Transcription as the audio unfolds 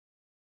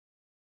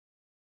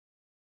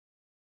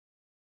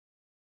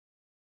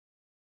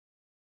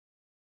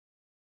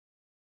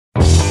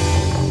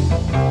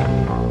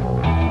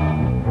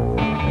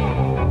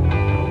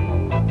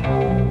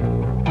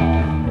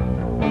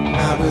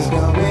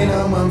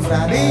on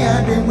Friday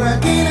I'd been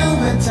working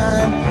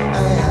overtime.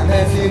 I had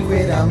a few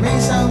quid on me,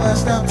 so I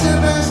stopped to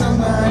buy some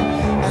wine.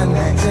 And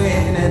they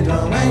in a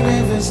doorway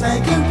with a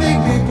snake and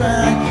pygmy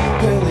pie.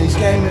 Police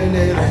came and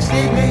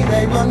arrested me,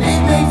 they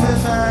wanted me for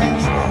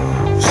fines.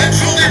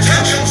 Central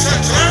Detention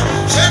Centre,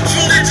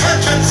 Central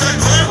Detention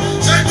Centre,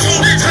 Central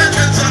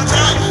Detention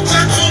Centre,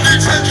 Central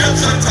Detention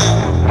Centre.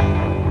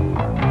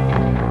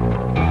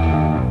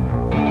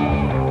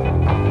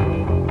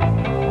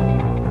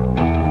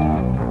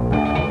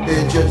 The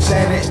judge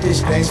said it's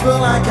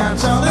disgraceful, I can't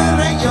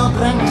tolerate your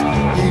grant.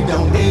 You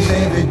don't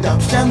deserve a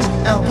dog's chance,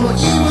 I'll put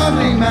you on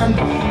remand.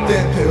 The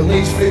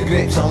police threw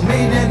grips on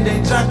me, then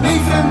they dragged me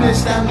from the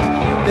stand.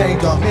 They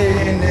got me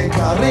in the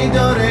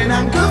corridor and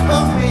handcuffed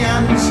both my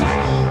hands.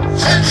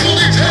 Central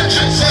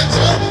Detention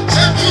Centre,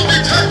 Central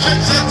Detention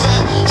Centre,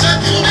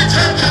 Central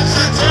Detention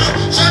Centre,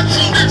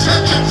 Central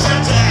Detention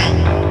Centre.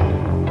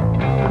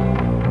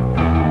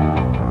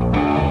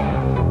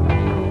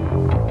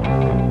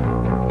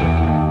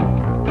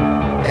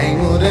 They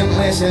wouldn't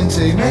listen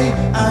to me,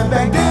 I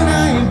begged and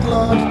I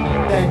implored.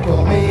 They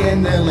put me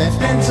in the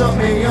lift and took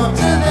me up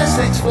to the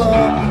 6th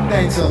floor.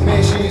 They took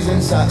me shoes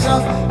and socks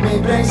off, me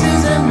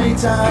braces and me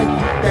tie.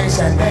 They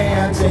said they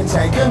had to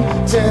take them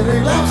to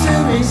the lab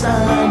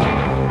suicide.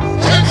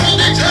 Central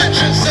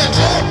Detention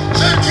Centre,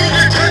 Central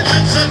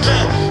Detention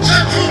Centre,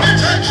 Central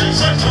Detention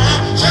Centre,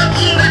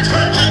 Central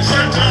Detention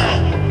Centre.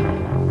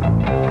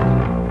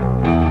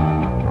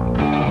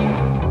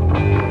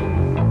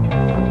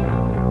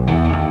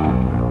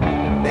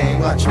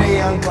 Watch me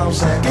on close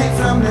circuit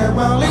from the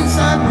wall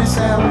inside my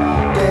cell.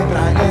 The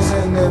brightness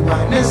and the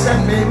whiteness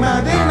sent me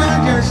mad and I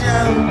just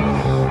yelled,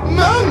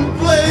 Mum,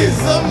 please,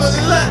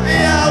 somebody let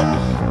me out.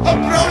 I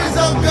promise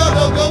on God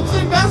I'll go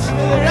to mass for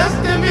the rest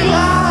of my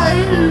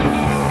life.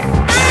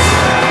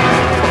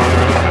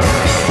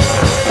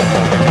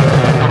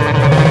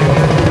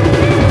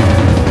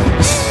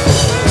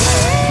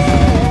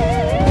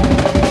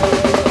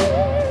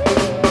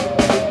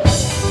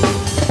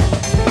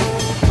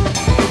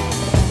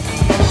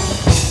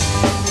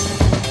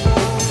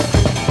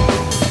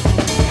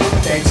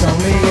 They told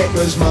me it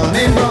was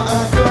morning, but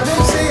I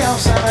couldn't see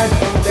outside.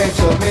 They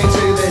took me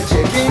to the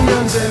chicken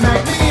run to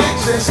make me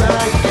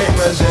exercise. It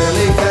was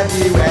early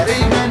February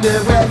when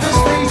the weather's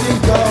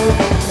freezing cold.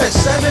 At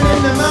 7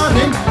 in the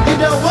morning, you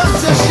don't want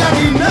to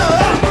shaggy, no.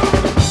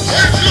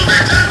 Central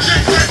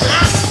Detention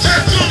Centre,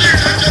 Central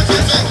Detention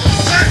Centre,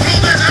 Central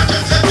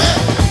Detention Centre,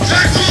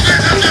 Central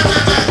Detention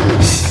Centre.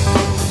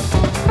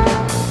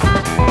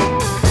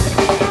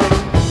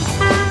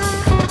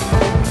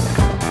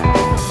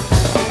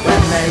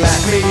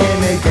 Let me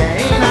in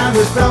again, I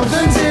was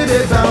frozen to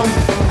the bone.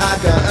 I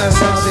got a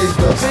sausage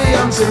butty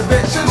on 2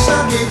 bits of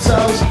soggy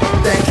toast.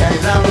 They came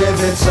round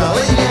with a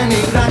trolley and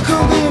he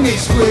rankled in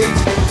his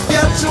squeeze. You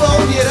had to